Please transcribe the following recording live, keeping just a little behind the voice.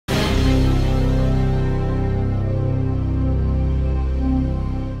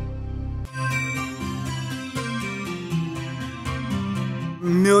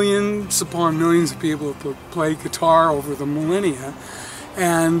millions upon millions of people who played guitar over the millennia,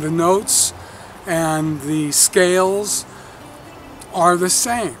 and the notes and the scales are the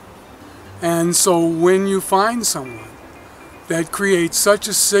same. And so when you find someone that creates such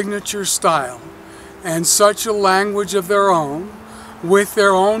a signature style and such a language of their own, with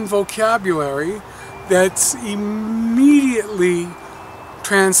their own vocabulary that's immediately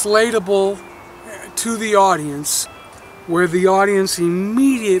translatable to the audience, where the audience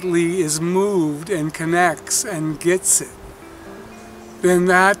immediately is moved and connects and gets it, then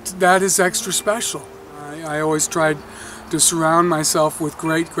that is extra special. I always tried to surround myself with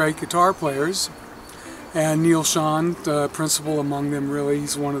great guitar players, and Neil Schon, the principal among them, really,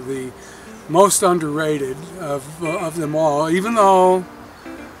 he's one of the most underrated of them all, even though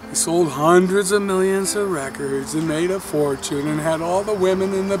he sold hundreds of millions of records and made a fortune and had all the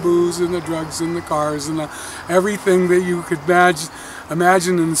women and the booze and the drugs and the cars and everything that you could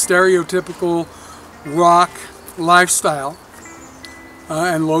imagine in the stereotypical rock lifestyle,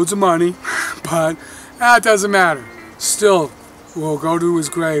 and loads of money, but that doesn't matter. Still will go to his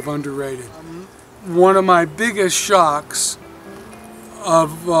grave underrated. One of my biggest shocks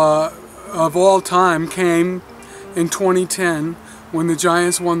of all time came in 2010 when the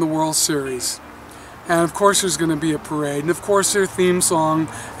Giants won the World Series. And of course there's going to be a parade, and of course their theme song,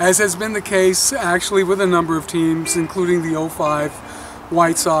 as has been the case actually with a number of teams, including the '05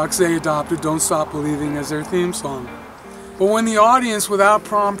 White Sox, they adopted "Don't Stop Believing" as their theme song. But when the audience, without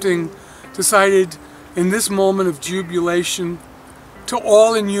prompting, decided in this moment of jubilation to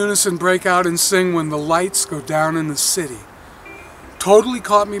all in unison break out and sing "When the Lights Go Down in the City," totally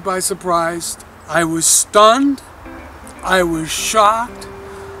caught me by surprise. I was stunned. I was shocked.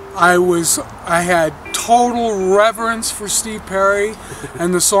 I had total reverence for Steve Perry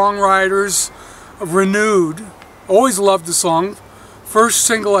and the songwriters, renewed. Always loved the song. First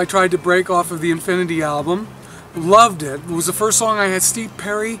single I tried to break off of the Infinity album. Loved it. It was the first song I had Steve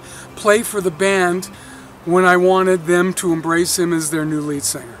Perry play for the band when I wanted them to embrace him as their new lead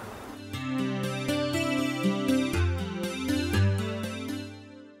singer.